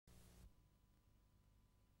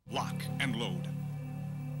Lock and Load.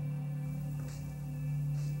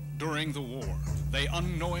 During the war, they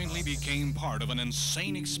unknowingly became part of an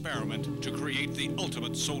insane experiment to create the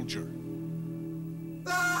ultimate soldier.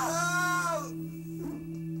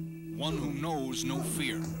 One who knows no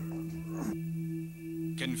fear,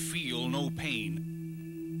 can feel no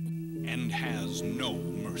pain, and has no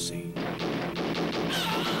mercy.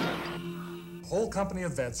 A whole company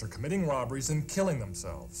of vets are committing robberies and killing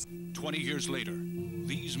themselves. 20 years later,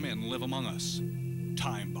 these men live among us.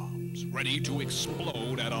 Time bombs, ready to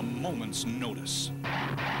explode at a moment's notice.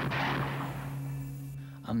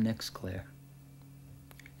 I'm Nix, Claire.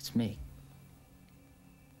 It's me.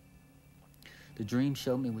 The dream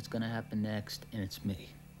showed me what's gonna happen next, and it's me.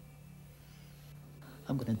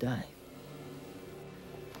 I'm gonna die.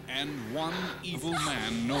 And one evil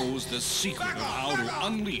man knows the secret of how to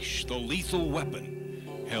unleash the lethal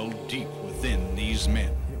weapon held deep within these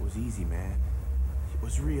men. It was easy, man. It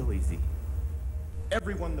was real easy.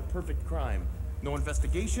 Everyone the perfect crime. No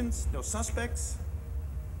investigations, no suspects.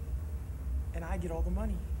 And I get all the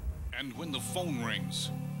money. And when the phone rings,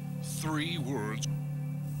 3 words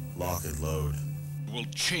Lock and Load will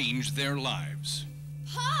change their lives.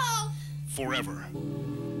 Paul! Forever.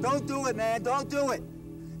 Don't do it, man. Don't do it.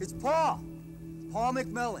 It's Paul. Paul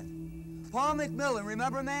McMillan. Paul McMillan,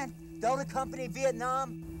 remember, man? Delta Company,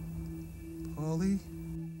 Vietnam. Paulie?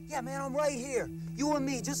 Yeah, man, I'm right here. You and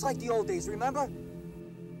me, just like the old days, remember?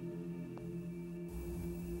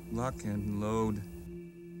 Lock and Load.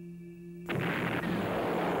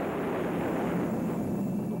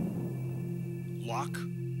 Lock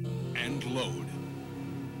and Load.